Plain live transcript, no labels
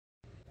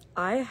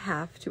I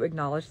have to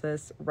acknowledge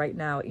this right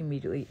now,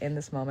 immediately, in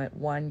this moment.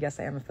 One, yes,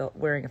 I am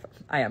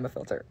I am a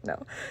filter.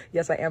 No.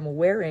 Yes, I am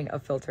wearing a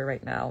filter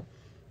right now.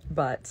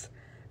 But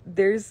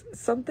there's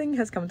something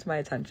has come to my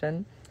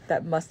attention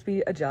that must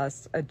be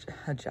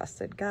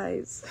adjusted.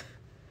 Guys,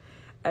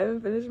 I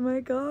haven't finished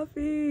my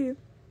coffee.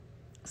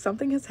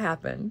 Something has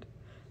happened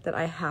that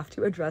I have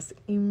to address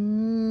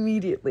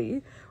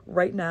immediately,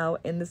 right now,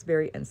 in this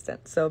very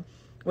instant. So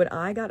when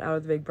I got out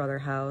of the Big Brother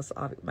house,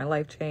 my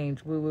life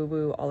changed,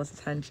 woo, all this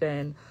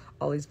attention,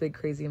 all these big,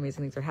 crazy,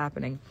 amazing things are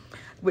happening,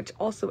 which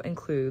also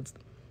includes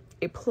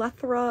a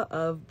plethora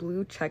of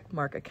blue check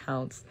mark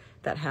accounts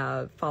that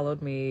have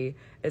followed me,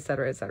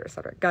 etc., etc.,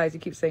 etc. Guys, you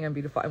keep saying I'm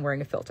beautiful. I'm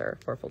wearing a filter,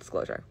 for full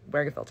disclosure.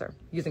 Wearing a filter,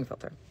 using a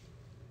filter.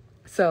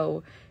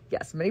 So,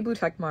 yes, many blue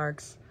check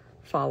marks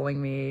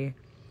following me.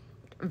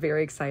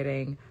 Very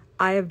exciting.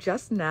 I have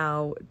just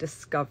now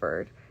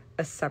discovered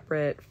a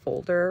separate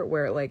folder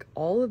where, like,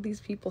 all of these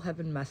people have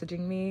been messaging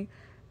me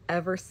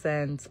ever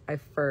since I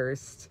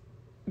first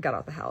got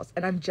out the house.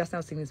 And I'm just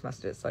now seeing these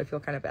messages, so I feel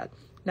kind of bad.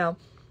 Now,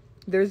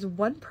 there's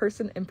one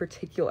person in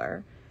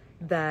particular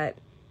that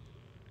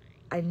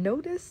I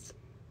noticed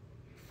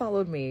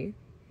followed me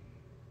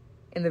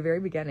in the very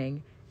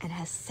beginning and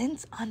has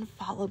since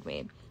unfollowed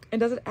me. And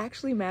does it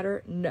actually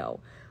matter? No.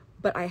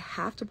 But I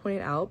have to point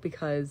it out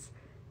because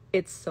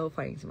it's so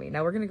funny to me.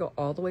 Now we're going to go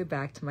all the way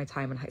back to my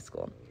time in high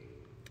school.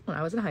 When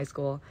I was in high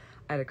school,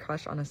 I had a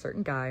crush on a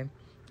certain guy.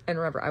 And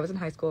remember, I was in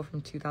high school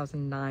from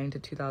 2009 to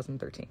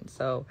 2013.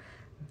 So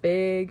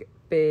big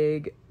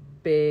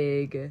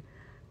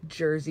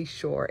Jersey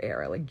Shore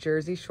era. Like,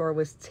 Jersey Shore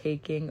was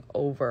taking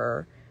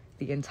over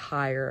the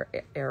entire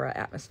era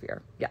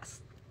atmosphere.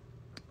 Yes.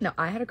 Now,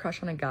 I had a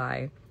crush on a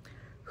guy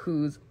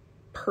whose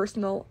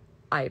personal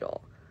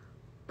idol,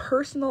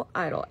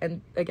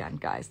 and again,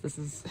 guys, this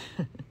is,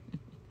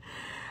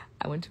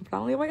 I went to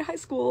predominantly white high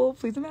school,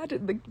 please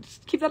imagine, like,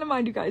 just keep that in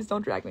mind, you guys,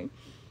 don't drag me.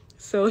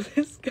 So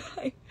this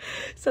guy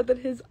said that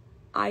his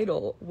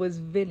idol was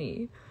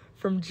Vinny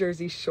from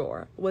Jersey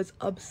Shore, was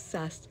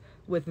obsessed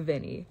with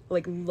Vinny,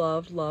 like,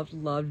 loved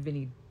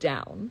Vinny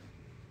down.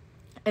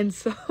 And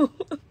so,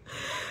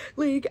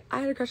 like, I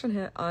had a crush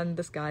on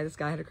this guy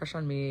had a crush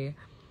on me,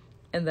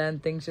 and then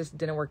things just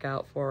didn't work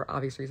out for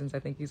obvious reasons. I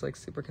think he's, like,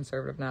 super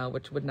conservative now,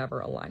 which would never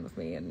align with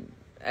me, and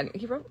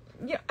he wrote,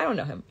 yeah, I don't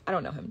know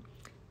him.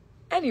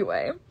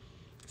 Anyway,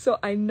 so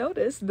I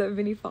noticed that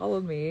Vinny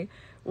followed me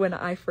when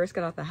I first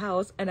got out the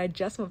house, and I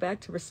just went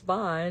back to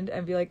respond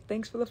and be like,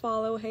 thanks for the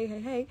follow,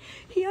 hey.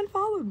 He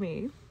unfollowed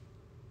me.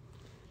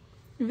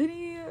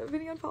 Vinny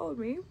unfollowed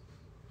me.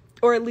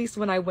 Or at least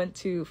when I went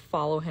to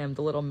follow him,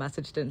 the little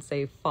message didn't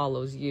say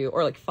follows you,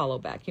 or like follow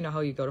back. You know how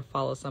you go to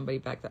follow somebody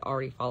back that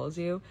already follows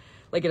you?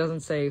 Like, it doesn't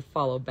say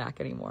follow back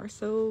anymore.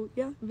 So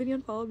yeah, Vinny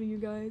unfollowed me, you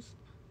guys.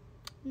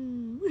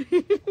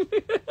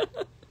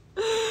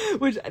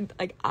 Which,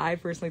 like, I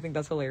personally think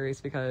that's hilarious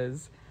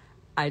because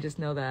I just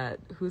know that,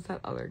 who's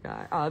that other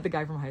guy? The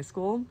guy from high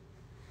school.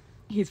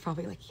 He's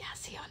probably like,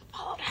 yes, he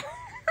unfollowed her.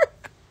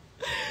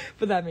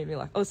 But that made me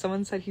laugh. Oh,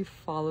 someone said he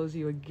follows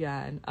you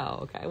again.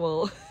 Oh, okay.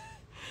 Well,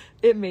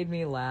 it made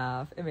me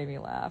laugh.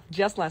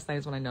 Just last night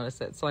is when I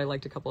noticed it. So I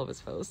liked a couple of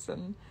his posts,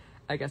 and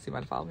I guess he might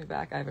have followed me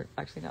back. I haven't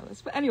actually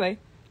noticed. But anyway,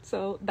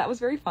 so that was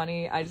very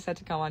funny. I just had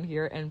to come on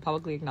here and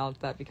publicly acknowledge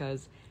that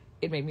because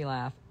it made me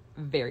laugh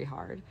very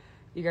hard.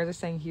 You guys are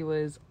saying he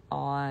was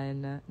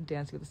on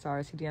Dancing with the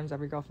Stars. He DMs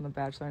every girl from The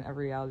Bachelor and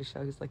every reality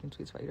show. He's liking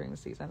tweets about you during the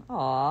season.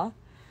 Aw.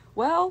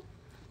 Well,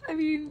 I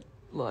mean,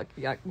 look,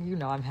 yeah, you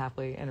know I'm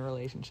happily in a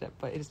relationship,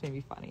 but it just made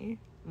me funny.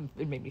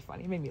 It made me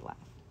funny. It made me laugh.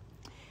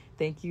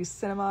 Thank you,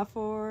 Cinema,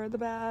 for the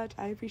badge.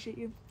 I appreciate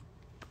you.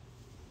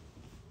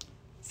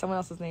 Someone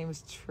else's name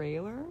is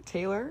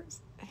Taylor.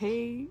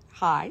 Hey,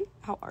 hi,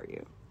 how are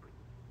you?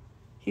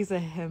 He's a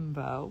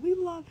himbo. We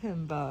love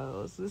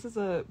himbos. This is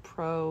a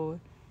pro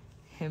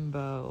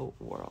himbo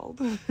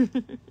world.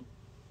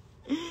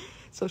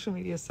 Social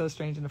media is so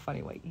strange in a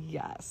funny way.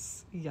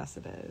 Yes,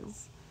 it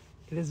is.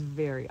 It is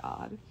very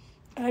odd.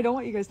 And I don't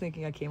want you guys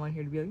thinking I came on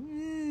here to be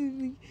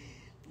like,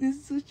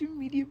 this social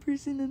media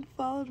person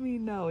unfollowed me.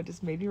 No, it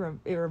just made me,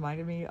 it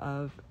reminded me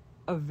of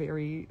a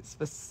very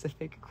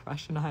specific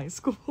crush in high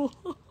school.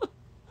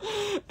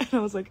 And I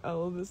was like,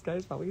 oh, this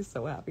guy's probably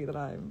so happy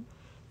that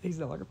he's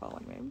no longer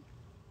following me.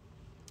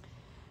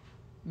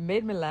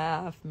 Made me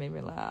laugh.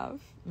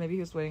 Maybe he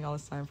was waiting all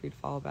this time for you to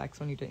follow back,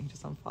 so when you didn't, he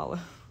just unfollow.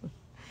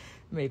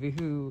 Maybe,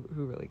 who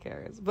really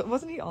cares? But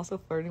wasn't he also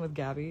flirting with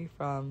Gabby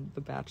from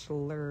The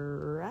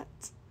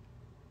Bachelorette?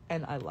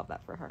 And I love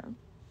that for her.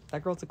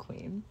 That girl's a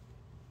queen.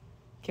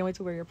 Can't wait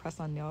to wear your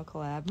press-on nail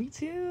collab. Me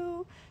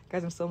too!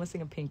 Guys, I'm still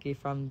missing a pinky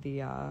from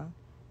the,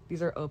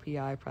 these are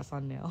OPI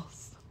press-on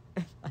nails.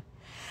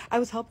 I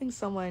was helping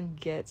someone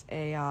get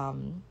a,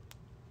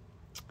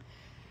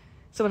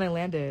 so when I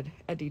landed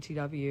at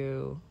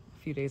DTW a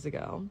few days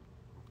ago,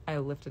 I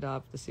lifted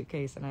up the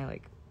suitcase and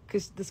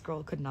because this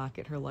girl could not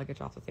get her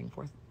luggage off the thing,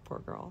 poor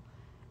girl.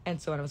 And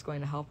so when I was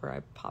going to help her, I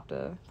popped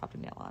a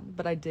nail on.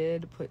 But I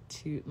did put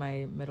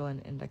my middle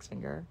and index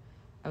finger,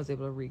 I was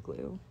able to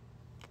re-glue.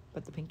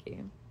 But the pinky,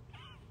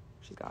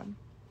 she's gone.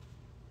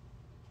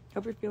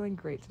 Hope you're feeling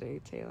great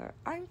today, Taylor.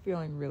 I'm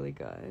feeling really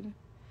good.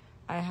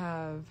 I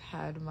have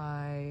had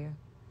my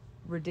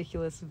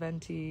ridiculous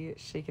venti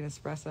shaken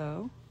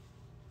espresso,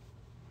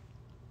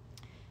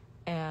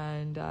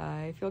 and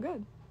I feel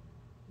good.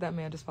 That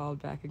man just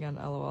followed back again,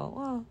 lol.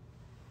 Well,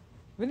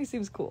 Vinny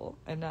seems cool,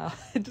 and now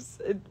it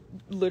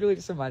literally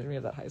just reminded me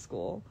of that high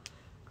school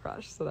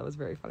crush, so that was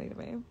very funny to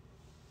me.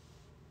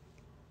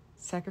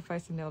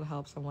 Sacrifice a nail to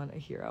help someone, a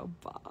hero.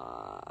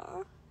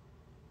 Bah.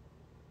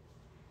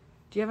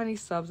 Do you have any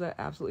subs that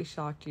absolutely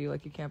shocked you,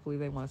 like you can't believe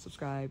they want to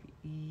subscribe?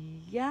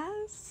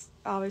 Yes.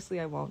 Obviously,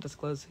 I won't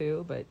disclose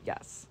who, but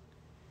yes.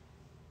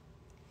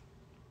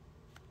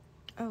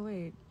 Oh,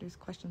 wait. There's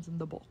questions in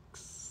the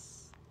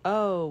box.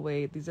 Oh,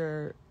 wait. These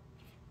are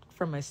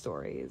from my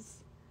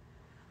stories.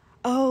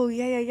 Oh,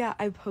 yeah.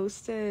 I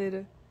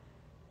posted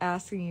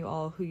asking you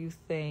all who you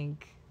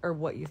think, or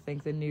what you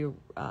think the new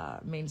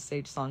main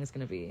stage song is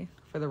going to be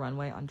for the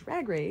runway on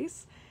Drag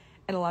Race.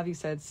 And a lot of you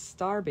said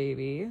Star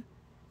Baby.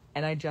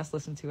 And I just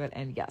listened to it,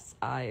 and yes,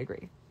 I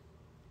agree.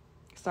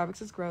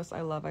 Starbucks is gross. I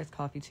love iced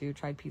coffee, too.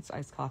 Tried Pete's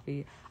iced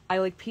coffee. I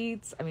like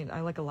Pete's. I mean,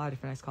 I like a lot of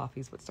different iced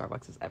coffees, but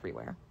Starbucks is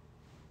everywhere.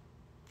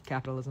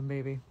 Capitalism,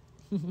 baby.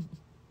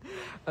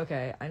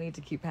 Okay, I need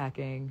to keep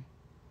packing.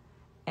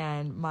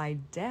 And my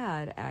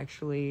dad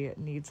actually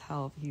needs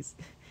help.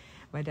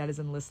 My dad is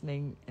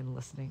listening,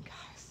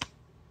 guys.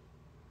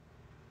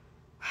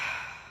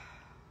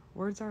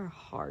 Words are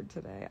hard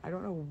today. I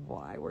don't know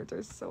why words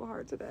are so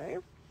hard today.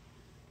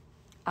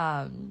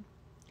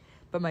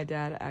 But my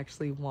dad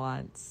actually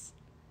wants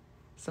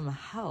some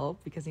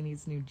help because he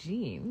needs new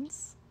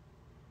jeans.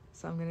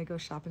 So I'm gonna go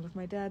shopping with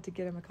my dad to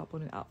get him a couple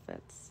new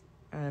outfits.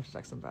 And I have to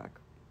text him back.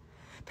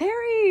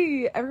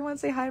 Perry! Everyone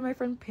say hi to my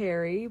friend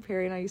Perry.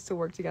 Perry and I used to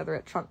work together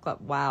at Trunk Club.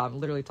 Wow, I'm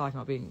literally talking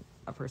about being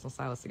a personal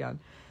stylist again.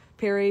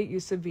 Perry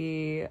used to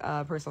be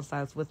a personal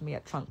stylist with me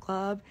at Trunk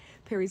Club.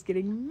 Perry's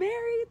getting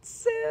married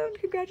soon.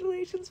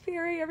 Congratulations,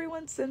 Perry.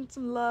 Everyone send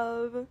some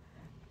love.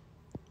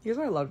 Here's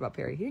what I loved about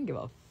Perry. He didn't give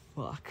a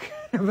fuck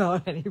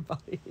about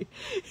anybody.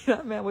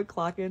 That man would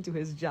clock into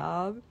his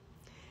job,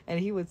 and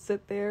he would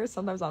sit there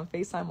sometimes on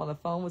FaceTime on the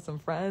phone with some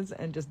friends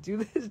and just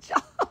do his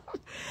job.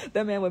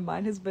 That man would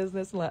mind his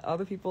business and let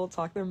other people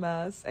talk their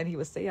mess, and he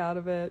would stay out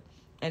of it.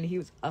 And he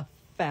was a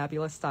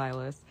fabulous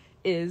stylist,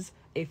 is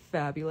a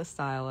fabulous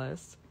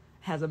stylist,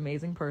 has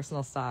amazing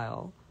personal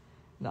style.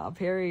 No,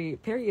 Perry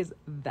is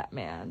that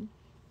man.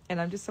 And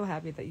I'm just so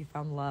happy that you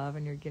found love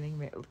and you're getting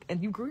married.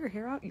 And you grew your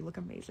hair out. You look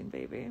amazing,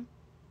 baby.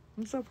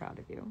 I'm so proud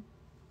of you.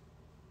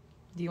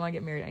 Do you want to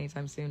get married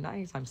anytime soon? Not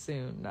anytime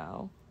soon,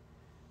 no.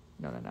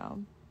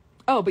 No.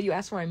 Oh, but you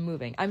asked where I'm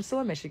moving. I'm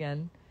still in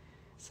Michigan.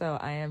 So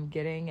I am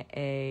getting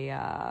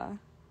my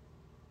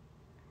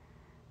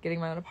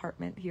own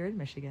apartment here in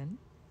Michigan.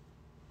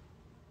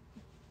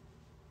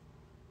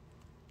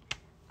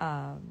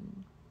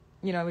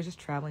 I was just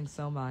traveling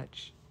so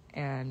much,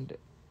 and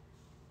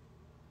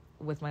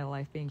with my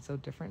life being so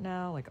different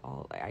now,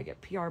 I get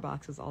PR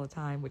boxes all the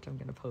time, which I'm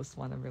going to post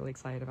one I'm really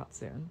excited about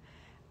soon.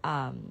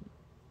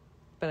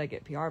 But I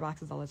get PR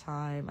boxes all the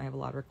time. I have a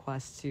lot of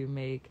requests to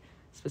make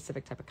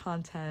specific type of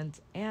content,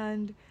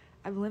 and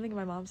I've been living in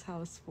my mom's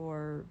house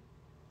for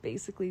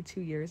basically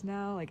 2 years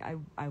now.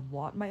 I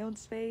want my own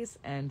space,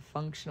 and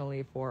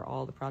functionally for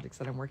all the projects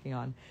that I'm working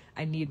on,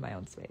 I need my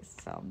own space.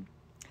 So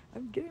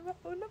I'm getting my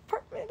own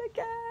apartment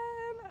again.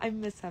 I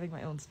miss having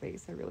my own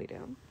space. I really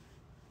do.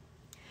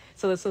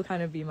 So this will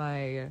kind of be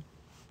my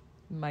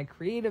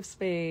creative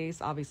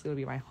space. Obviously, it'll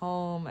be my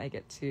home. I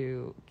get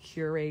to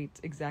curate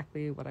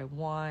exactly what I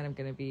want. I'm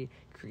going to be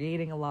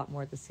creating a lot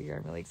more this year.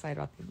 I'm really excited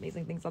about the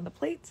amazing things on the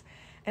plate.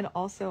 And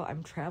also,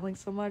 I'm traveling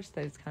so much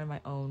that it's kind of my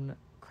own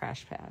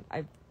crash pad.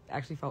 I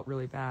actually felt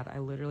really bad. I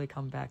literally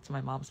come back to my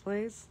mom's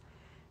place,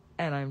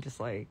 and I'm just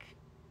like,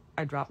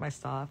 I drop my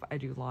stuff, I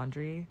do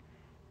laundry,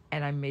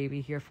 and I'm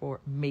maybe here for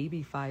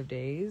maybe 5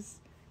 days,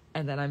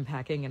 and then I'm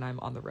packing and I'm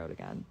on the road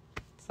again.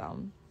 So,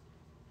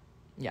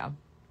 yeah.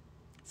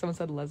 Someone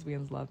said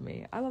lesbians love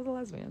me. I love the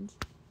lesbians.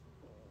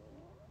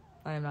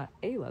 I am not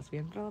a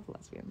lesbian, but I love the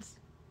lesbians.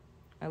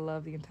 I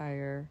love the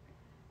entire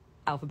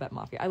Alphabet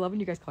Mafia. I love when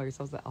you guys call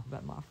yourselves the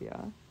Alphabet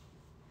Mafia.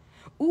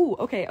 Ooh,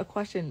 okay, a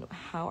question.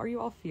 How are you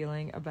all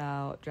feeling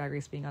about Drag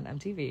Race being on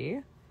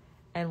MTV?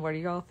 And what are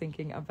you all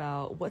thinking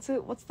about, what's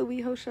the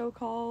WeHo show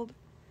called?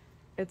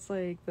 It's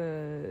like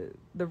the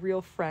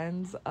Real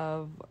Friends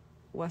of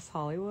West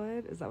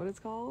Hollywood. Is that what it's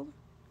called?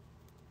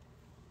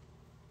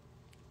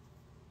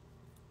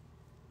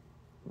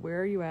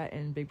 Where are you at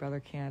in Big Brother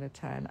Canada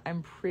 10?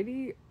 I'm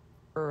pretty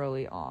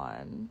early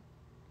on.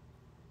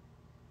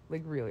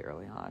 Like, really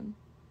early on.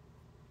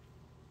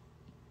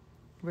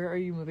 Where are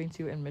you moving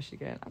to in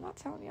Michigan? I'm not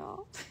telling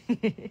y'all.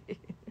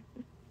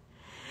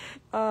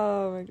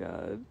 Oh my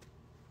god.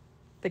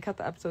 They cut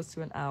the episodes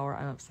to an hour.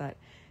 I'm upset.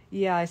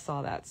 Yeah, I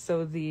saw that.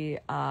 So the,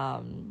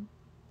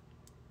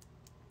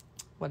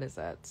 what is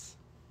it?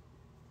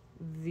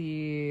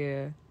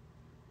 The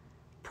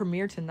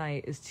premiere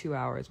tonight is 2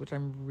 hours, which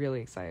I'm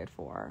really excited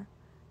for.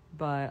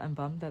 But I'm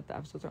bummed that the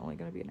episodes are only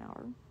going to be an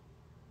hour.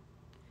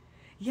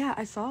 Yeah,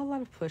 I saw a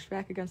lot of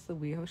pushback against the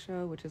WeHo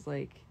show, which is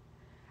like,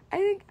 I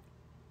think,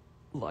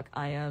 look,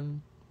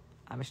 I'm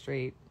a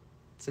straight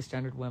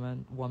cisgendered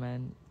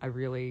woman. I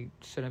really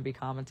shouldn't be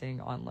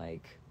commenting on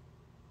like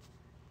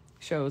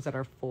shows that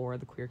are for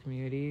the queer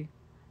community.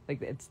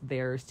 Like, it's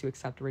theirs to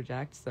accept or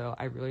reject, so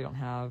I really don't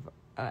have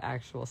an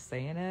actual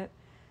say in it.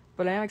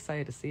 But I am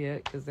excited to see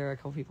it because there are a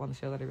couple people on the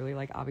show that I really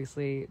like.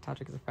 Obviously,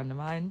 Todrick is a friend of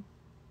mine,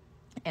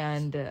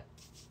 and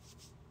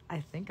I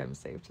think I'm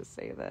safe to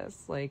say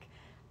this. Like,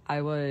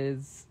 I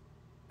was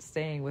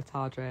staying with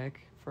Todrick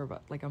for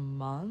about like a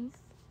month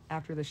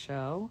after the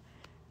show,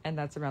 and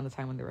that's around the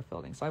time when they were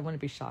filming. So I wouldn't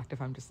be shocked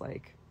if I'm just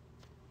like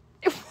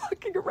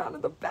walking around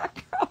in the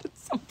background at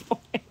some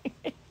point.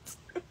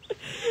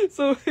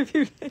 So if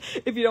you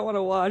don't want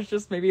to watch,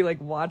 just maybe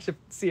like watch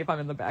see if I'm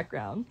in the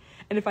background.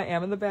 And if I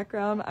am in the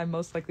background, I'm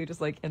most likely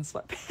just like in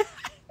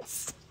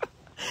sweatpants.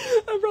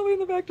 I'm probably in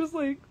the back just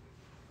like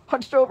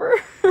hunched over.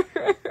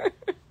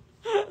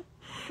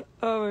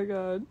 Oh my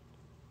god.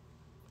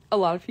 A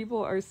lot of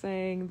people are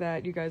saying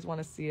that you guys want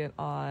to see it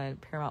on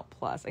Paramount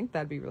Plus. I think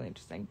that'd be really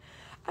interesting.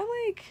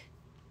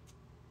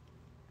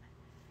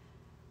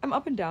 I'm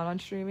up and down on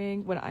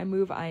streaming. When I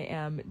move, I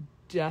am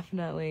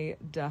definitely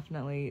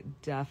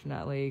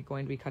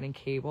going to be cutting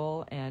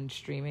cable and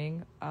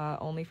streaming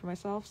only for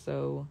myself.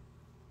 So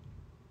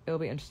it'll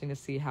be interesting to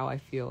see how I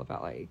feel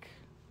about like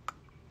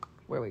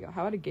where we go.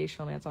 How about a gay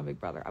showmance on Big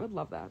Brother? I would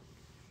love that.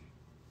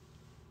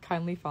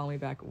 Kindly follow me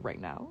back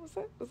right now.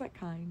 Was that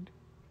kind?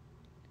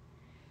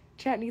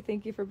 Chatney,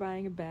 thank you for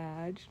buying a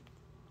badge.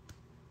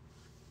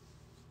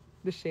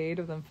 The shade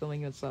of them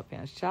filming in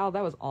sweatpants. Child,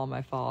 that was all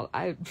my fault.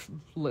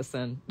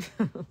 Listen,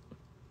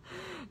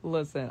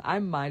 I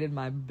minded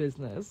my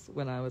business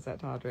when I was at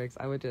Todrick's.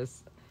 I would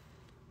just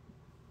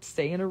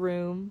stay in a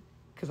room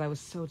because I was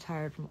so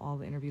tired from all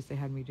the interviews they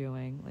had me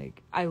doing.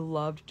 Like, I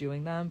loved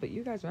doing them, but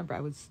you guys remember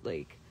I was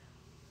like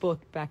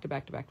booked back to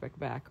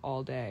back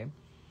all day.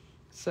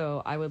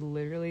 So I would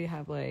literally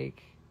have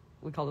like,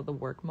 we called it the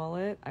work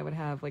mullet. I would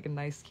have like a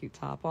nice cute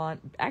top on.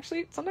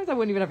 Actually, sometimes I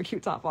wouldn't even have a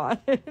cute top on.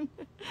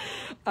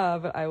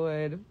 But I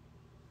would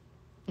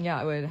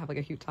have like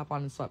a cute top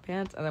on and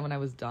sweatpants. And then when I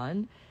was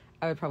done,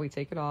 I would probably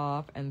take it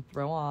off and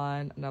throw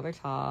on another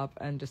top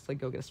and just like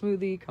go get a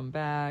smoothie, come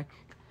back.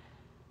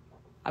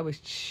 I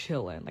was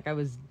chilling. Like, I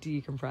was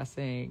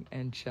decompressing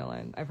and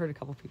chilling. I've heard a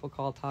couple people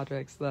call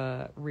Todrick's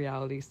the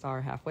reality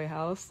star halfway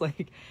house.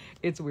 Like,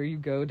 it's where you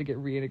go to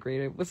get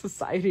reintegrated with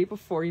society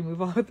before you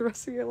move on with the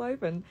rest of your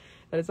life. And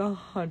that is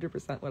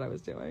 100% what I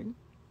was doing.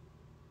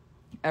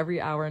 Every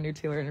hour a new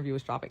Taylor interview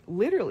was dropping.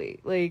 Literally,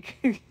 like,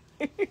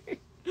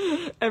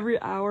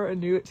 every hour a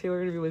new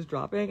Taylor interview was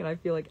dropping. And I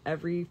feel like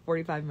every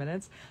 45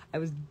 minutes I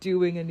was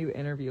doing a new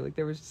interview. Like,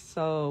 there was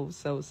so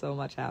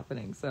much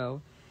happening.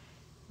 So,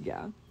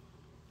 yeah.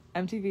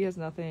 MTV has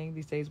nothing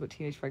these days but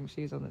teenage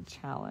pregnancies on the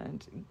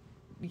challenge.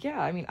 Yeah,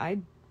 I mean,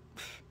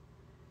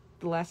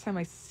 the last time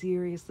I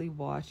seriously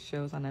watched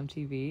shows on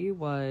MTV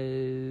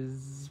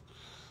was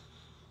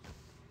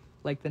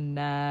like The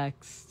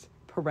Next,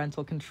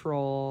 Parental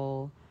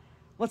Control.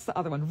 What's the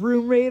other one?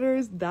 Room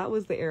Raiders. That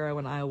was the era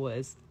when I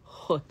was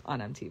hooked on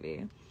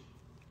MTV.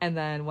 And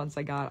then once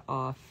I got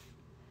off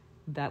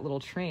that little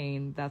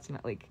train, that's when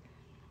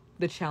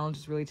the challenge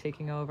is really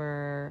taking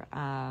over.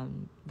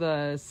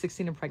 The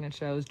 16 and Pregnant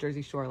shows,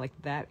 Jersey Shore, like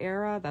that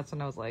era, that's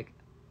when I was like,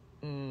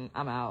 I'm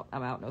out,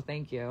 no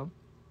thank you.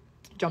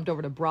 Jumped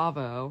over to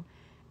Bravo,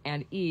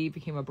 and E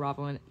became a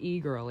Bravo and E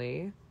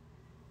girly.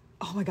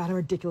 Oh my god, I'm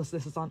ridiculous.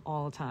 This is on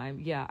all the time.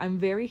 Yeah, I'm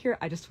very here.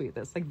 I just tweeted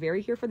this. Like,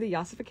 very here for the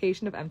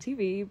yassification of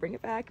MTV. Bring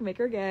it back, make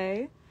her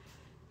gay.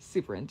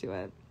 Super into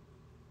it.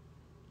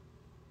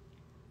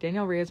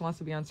 Danielle Reyes wants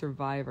to be on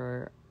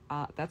Survivor.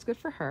 That's good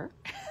for her.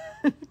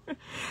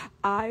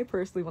 I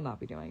personally will not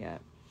be doing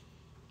it.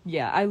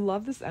 Yeah, I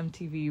love this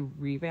MTV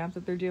revamp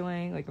that they're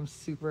doing. Like,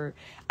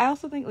 I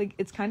also think, like,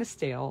 it's kind of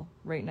stale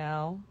right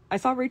now. I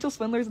saw Rachel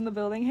Swindler's in the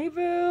building. Hey,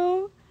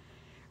 boo!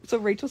 So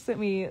Rachel sent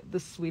me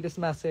the sweetest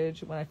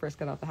message when I first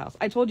got out the house.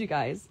 I told you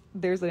guys,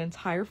 there's an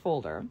entire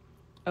folder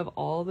of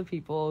all the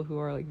people who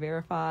are, like,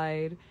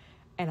 verified,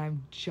 and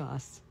I'm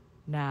just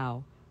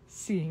now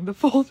seeing the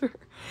folder.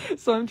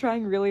 So I'm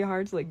trying really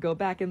hard to, like, go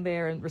back in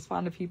there and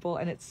respond to people,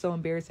 and it's so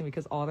embarrassing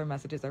because all their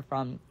messages are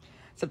from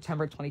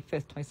September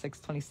 25th,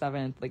 26th,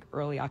 27th, like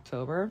early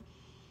October,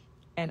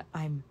 and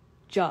I'm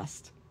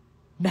just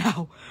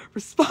now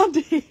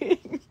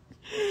responding.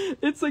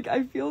 It's like,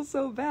 I feel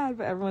so bad,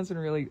 but everyone's been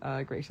really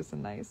gracious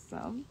and nice.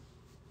 So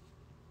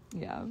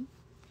yeah,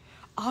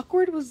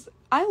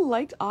 I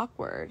liked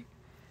Awkward.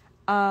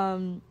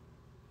 And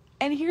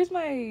here's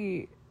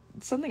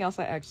something else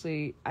I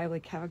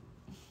like have,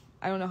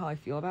 I don't know how I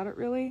feel about it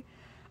really.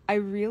 I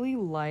really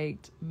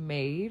liked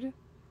Made,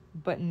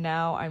 but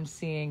now I'm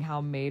seeing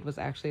how Made was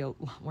actually a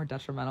lot more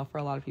detrimental for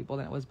a lot of people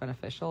than it was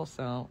beneficial.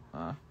 So,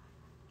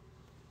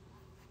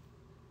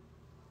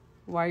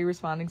 why are you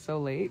responding so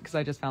late? Because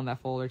I just found that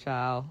folder,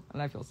 child,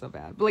 and I feel so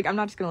bad. But, like, I'm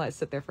not just gonna let it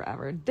sit there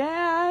forever.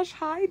 Dash,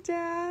 hi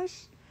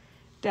Dash.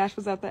 Dash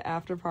was at the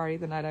after party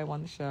the night I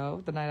won the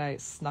show, the night I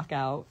snuck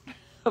out.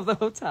 of the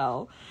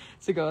hotel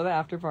to go to the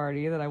after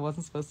party that I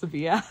wasn't supposed to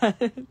be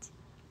at.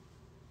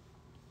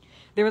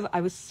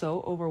 I was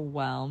so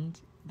overwhelmed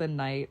the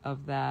night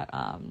of that,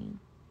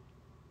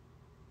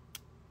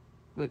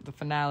 the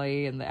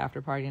finale and the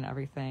after party and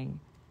everything.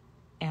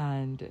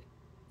 And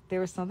there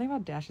was something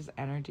about Dash's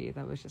energy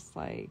that was just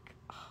like,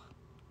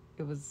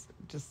 it was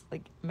just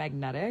like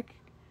magnetic.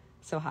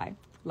 So hi,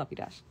 love you,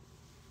 Dash.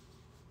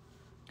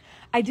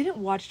 I didn't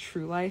watch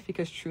True Life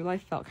because True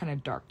Life felt kind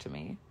of dark to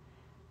me.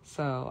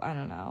 So I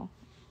don't know.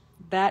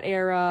 That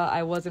era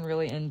I wasn't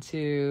really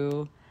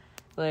into.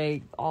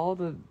 Like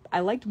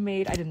I liked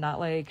Maid. I did not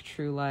like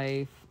True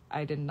Life.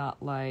 I did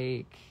not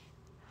like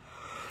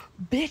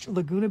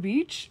Laguna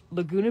Beach.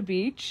 Laguna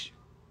Beach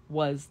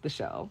was the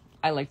show.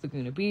 I liked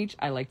Laguna Beach.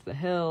 I liked The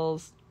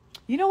Hills.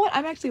 You know what?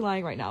 I'm actually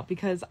lying right now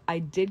because I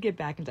did get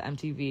back into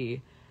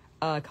MTV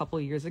a couple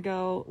of years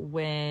ago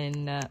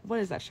when what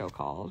is that show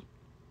called?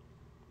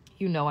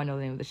 I know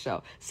the name of the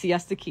show.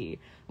 Siesta Key.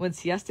 When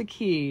Siesta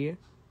Key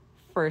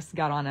first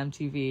got on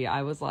MTV,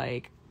 I was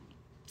like,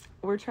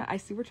 I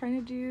see we're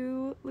trying to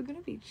do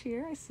Laguna Beach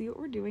here. I see what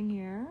we're doing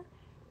here.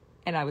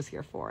 And I was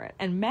here for it.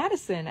 And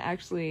Madison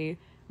actually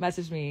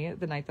messaged me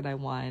the night that I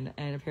won.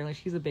 And apparently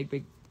she's a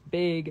big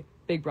Big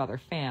Brother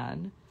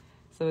fan.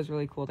 So it was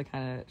really cool to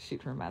kind of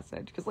shoot her a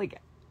message. Because, like,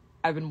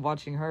 I've been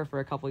watching her for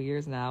a couple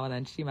years now. And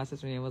then she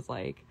messaged me and was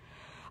like,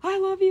 I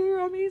love you. You're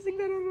amazing.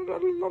 And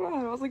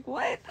I was like,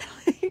 what?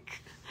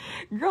 Like,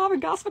 girl, I've been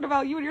gossiping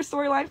about you and your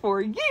storyline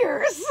for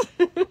years.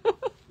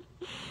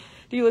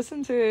 Do you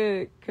listen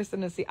to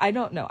Kristen and C? I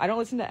don't know. I don't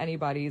listen to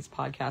anybody's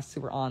podcasts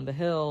who were on The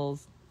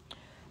Hills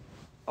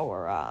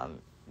or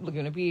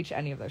Laguna Beach,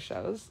 any of those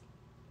shows.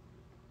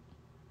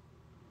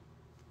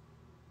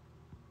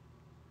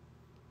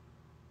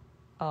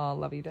 Oh,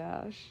 love you,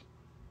 Dash.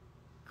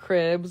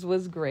 Cribs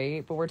was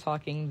great, but we're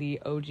talking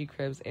the OG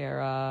Cribs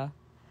era.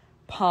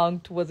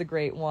 Punk'd was a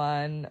great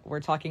one.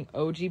 We're talking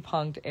OG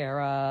Punk'd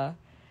era.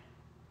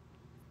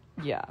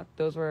 Yeah,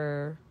 those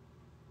were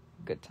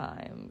good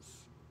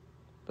times.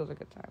 Those are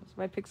good times.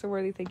 My picks are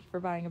worthy. Thank you for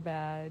buying a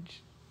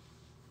badge.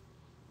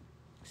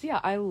 So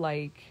yeah, I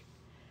like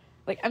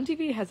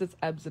MTV has its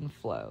ebbs and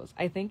flows.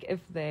 I think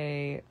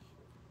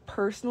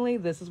personally,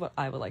 this is what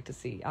I would like to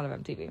see out of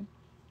MTV.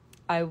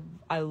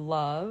 I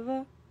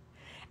love,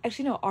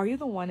 actually no, Are You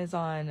the One is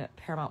on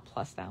Paramount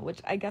Plus now, which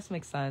I guess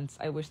makes sense.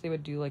 I wish they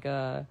would do like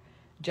a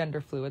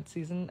gender fluid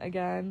season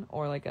again,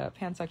 or like a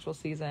pansexual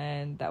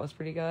season. That was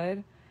pretty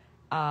good.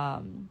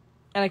 And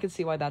I could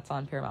see why that's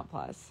on Paramount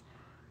Plus.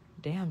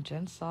 Damn,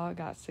 Jen Saw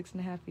got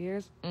 6.5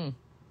 years.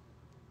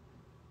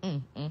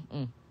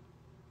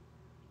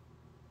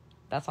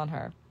 That's on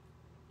her.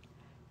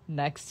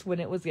 Next, when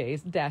it was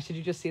gays. Dash, did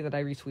you just see that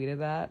I retweeted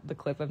that? The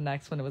clip of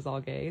Next when it was all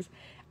gays.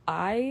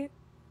 I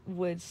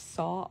would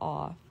saw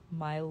off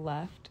my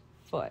left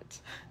foot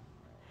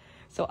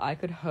so I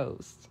could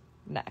host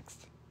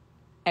Next.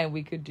 And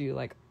we could do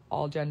like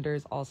all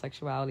genders, all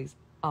sexualities,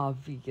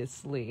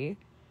 obviously.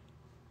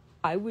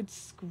 I would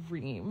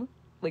scream.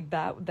 Like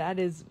that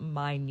is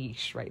my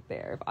niche right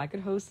there. If I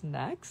could host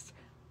Next,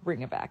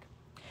 bring it back.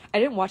 I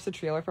didn't watch the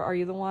trailer for Are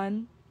You the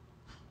One?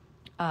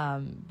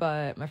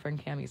 But my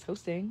friend Cammie's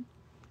hosting.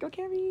 Go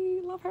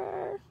Cammie, love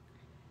her.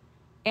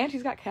 And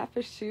she's got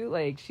Catfish too.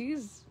 Like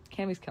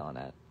Cammie's killing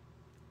it.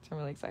 So I'm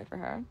really excited for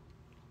her.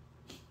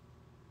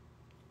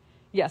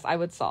 Yes, I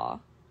would Saw.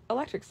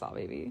 Electric Saw,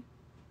 baby.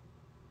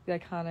 The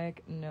iconic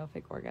no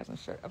fake orgasm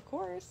shirt. Of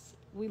course.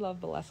 We love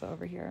Bellessa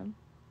over here.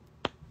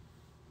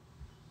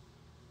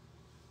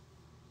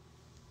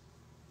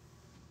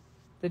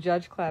 The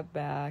judge clapped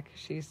back.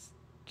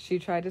 She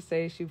tried to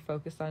say she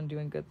focused on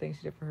doing good things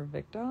she did for her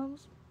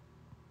victims.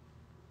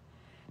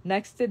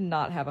 Next did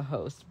not have a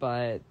host,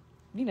 but,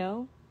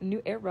 new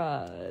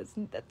eras.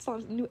 That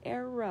song's new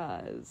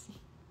eras.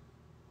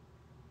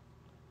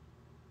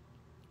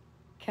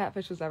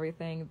 Catfish was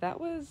everything. That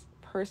was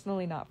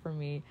personally not for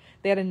me.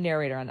 They had a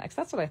narrator on Next.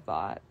 That's what I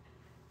thought.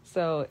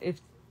 So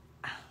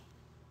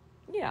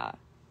yeah.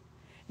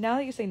 Now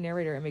that you say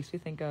narrator, it makes me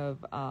think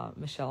of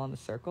Michelle on The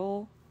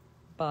Circle.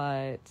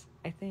 But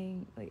I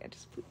think,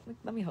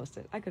 let me host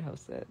it. I could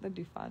host it. That'd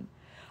be fun.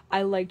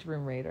 I liked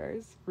Room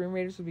Raiders. Room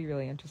Raiders would be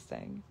really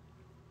interesting.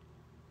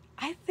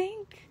 I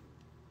think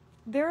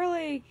they're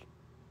like...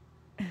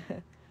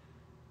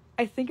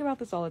 I think about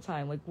this all the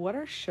time. Like, what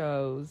are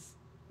shows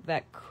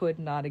that could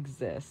not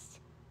exist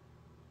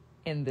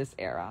in this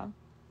era?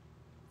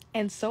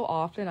 And so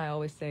often I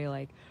always say,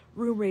 like,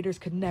 Room Raiders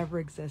could never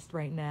exist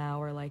right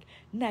now, or, like,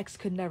 Next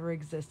could never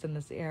exist in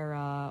this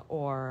era,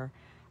 or...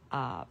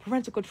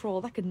 Parental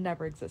Control, that could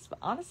never exist. But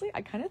honestly,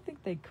 I kind of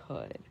think they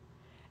could.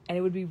 And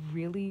it would be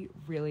really,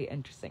 really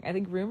interesting. I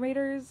think Room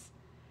Raiders,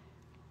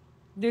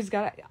 there's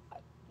got to,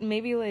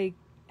 maybe like,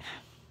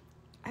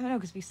 I don't know,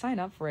 because if you sign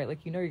up for it, like,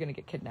 you're going to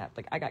get kidnapped.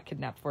 Like, I got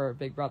kidnapped for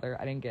Big Brother.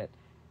 I didn't get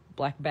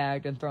black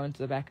bagged and thrown into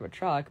the back of a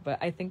truck. But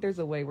I think there's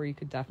a way where you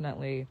could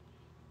definitely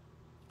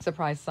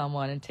surprise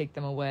someone and take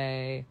them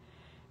away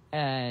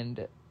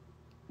and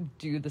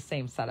do the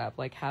same setup,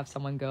 like have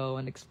someone go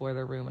and explore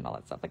their room and all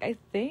that stuff. Like, I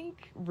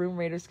think Room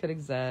Raiders could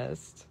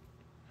exist.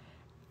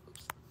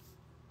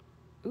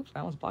 oops, I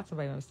almost blocked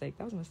somebody by mistake.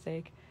 That was a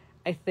mistake.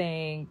 I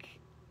think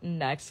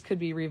Next could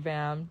be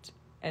revamped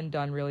and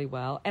done really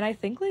well. And I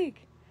think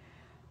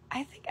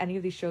any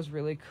of these shows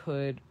really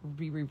could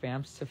be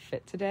revamped to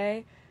fit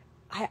today.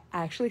 I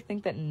actually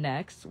think that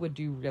Next would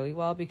do really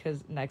well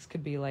because Next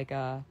could be like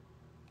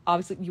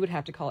obviously you would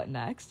have to call it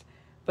Next,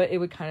 but it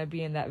would kind of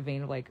be in that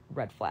vein of like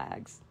Red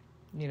Flags,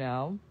 you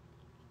know?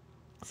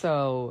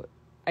 So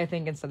I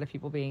think instead of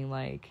people being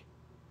like,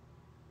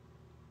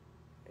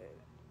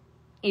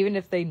 even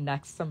if they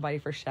next somebody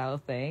for shallow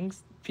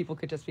things, people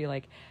could just be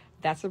like,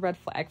 that's a red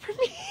flag for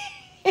me.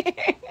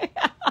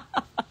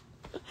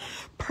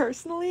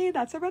 Personally,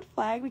 that's a red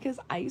flag because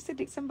I used to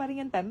date somebody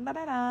and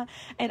da-da-da-da,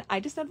 and I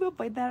just know to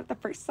avoid that at the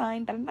first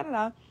sign,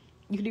 da-da-da-da.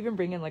 You could even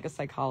bring in like a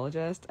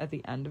psychologist at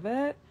the end of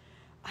it.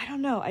 I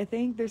don't know. I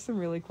think there's some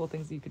really cool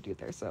things you could do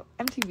there. So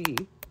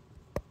MTV,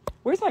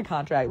 where's my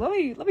contract? Let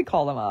me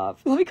call them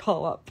up. Let me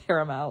call up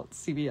Paramount,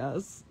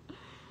 CBS.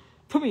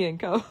 Put me in,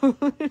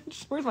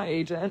 coach. Where's my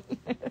agent?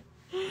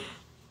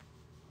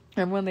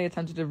 And when they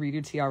attempted to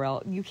redo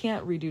TRL, you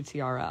can't redo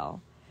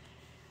TRL.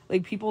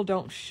 Like, people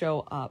don't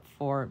show up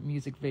for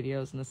music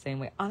videos in the same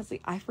way.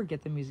 Honestly, I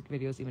forget the music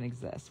videos even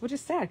exist, which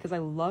is sad because I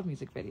love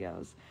music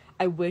videos.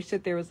 I wish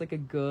that there was like a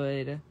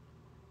good,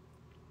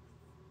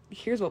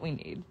 here's what we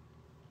need.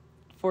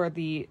 For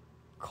the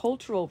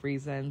cultural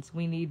reasons,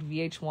 we need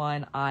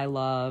VH1, I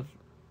Love,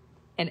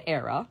 and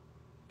Era,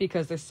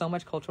 because there's so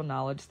much cultural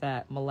knowledge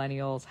that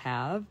millennials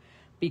have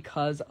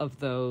because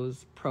of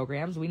those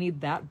programs. We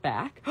need that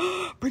back.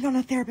 Bring on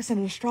a therapist and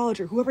an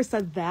astrologer. Whoever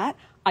said that,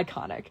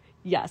 iconic.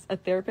 Yes, a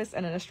therapist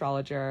and an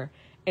astrologer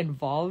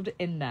involved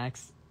in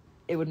Next.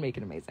 It would make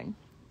it amazing.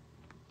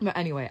 But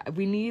anyway,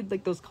 we need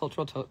like those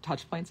cultural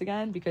touch points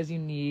again, because you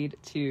need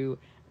to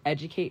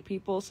educate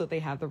people so they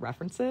have the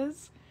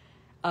references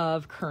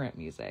of current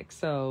music.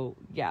 So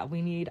yeah,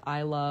 we need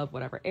I Love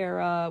whatever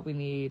era. We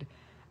need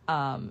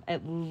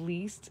at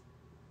least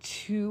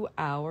 2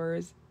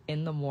 hours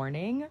in the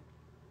morning.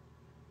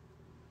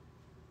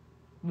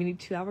 We need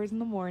 2 hours in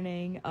the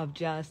morning of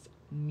just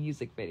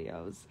music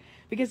videos.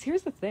 Because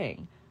here's the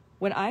thing.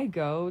 When I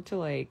go to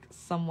like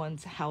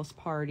someone's house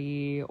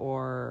party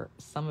or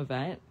some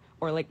event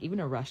or like even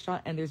a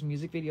restaurant and there's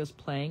music videos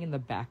playing in the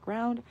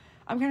background,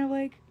 I'm kind of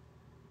like,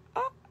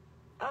 oh,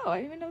 I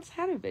didn't even know this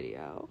had a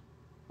video.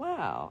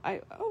 Wow.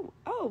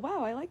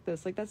 Wow, I like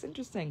this. Like, that's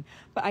interesting.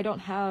 But I don't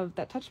have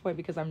that touch point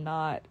because I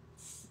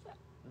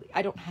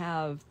don't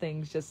have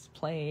things just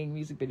playing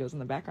music videos in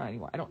the background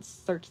anymore. I don't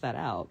search that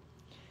out.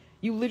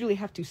 You literally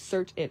have to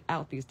search it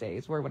out these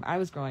days, where when I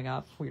was growing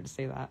up, weird to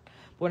say that,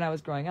 but when I was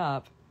growing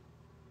up,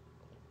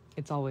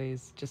 it's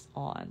always just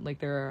on. Like,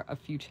 there are a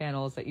few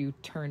channels that you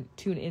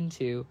tune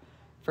into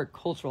for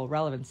cultural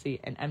relevancy,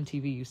 and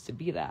MTV used to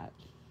be that.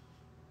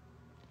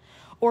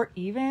 Or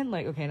even,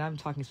 like, okay, now I'm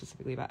talking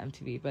specifically about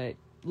MTV, but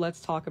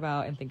let's talk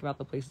about and think about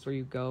the places where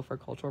you go for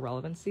cultural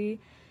relevancy.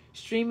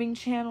 Streaming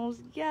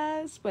channels,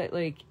 yes, but,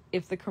 like,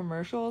 if the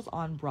commercials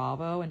on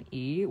Bravo and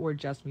E were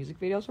just music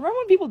videos, remember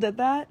when people did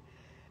that?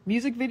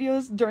 Music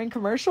videos during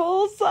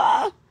commercials?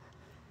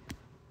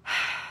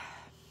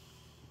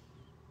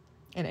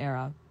 An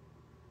era.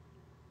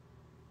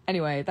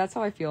 Anyway, that's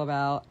how I feel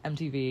about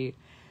MTV.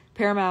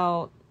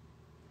 Paramount,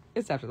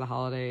 it's after the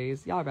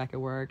holidays. Y'all are back at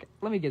work.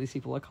 Let me give these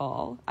people a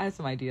call. I have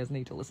some ideas and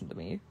they need to listen to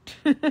me.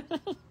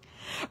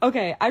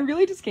 Okay, I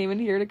really just came in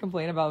here to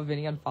complain about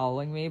Vinny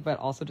unfollowing me, but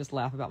also just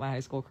laugh about my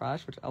high school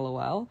crush, which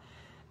LOL.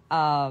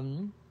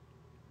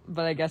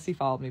 But I guess he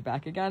followed me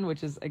back again,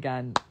 which is,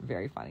 again,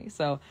 very funny.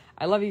 So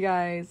I love you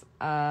guys.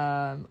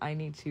 I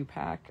need to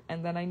pack,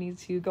 and then I need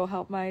to go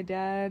help my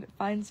dad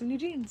find some new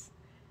jeans.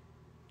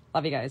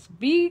 Love you guys.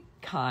 Be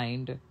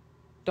kind.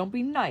 Don't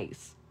be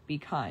nice. Be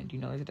kind. You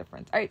know there's a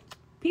difference. All right.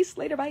 Peace.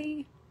 Later.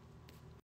 Bye.